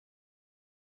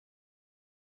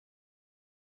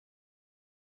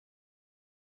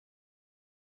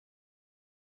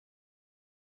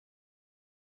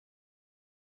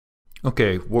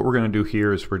Okay, what we're going to do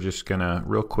here is we're just going to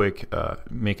real quick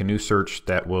make a new search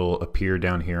that will appear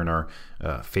down here in our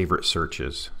favorite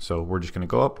searches. So we're just going to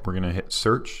go up, we're going to hit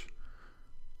search,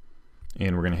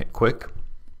 and we're going to hit quick.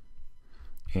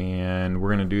 And we're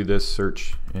going to do this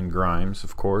search in Grimes,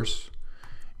 of course.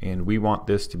 And we want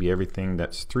this to be everything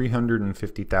that's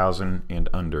 350,000 and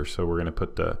under. So we're going to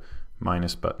put the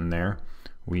minus button there.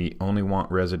 We only want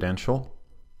residential.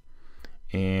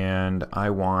 And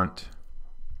I want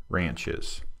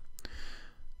ranches.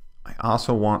 I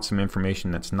also want some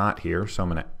information that's not here, so I'm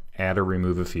going to add or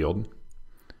remove a field,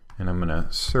 and I'm going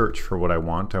to search for what I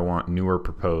want. I want new or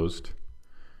proposed,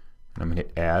 and I'm going to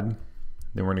hit add.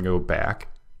 Then we're going to go back.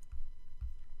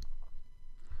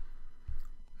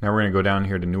 Now we're going to go down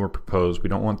here to new or proposed. We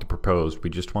don't want the proposed, we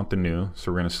just want the new,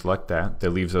 so we're going to select that. That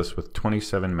leaves us with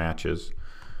 27 matches.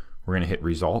 We're going to hit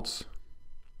results.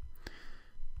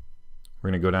 We're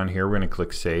going to go down here, we're going to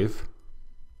click save.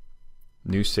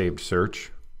 New saved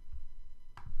search.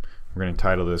 We're going to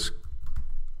title this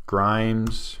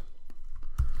Grimes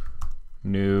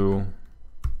New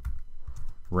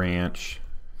Ranch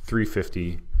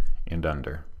 350 and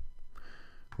under.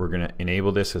 We're going to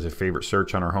enable this as a favorite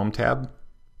search on our home tab.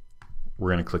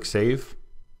 We're going to click save.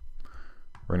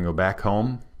 We're going to go back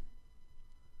home,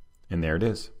 and there it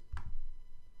is.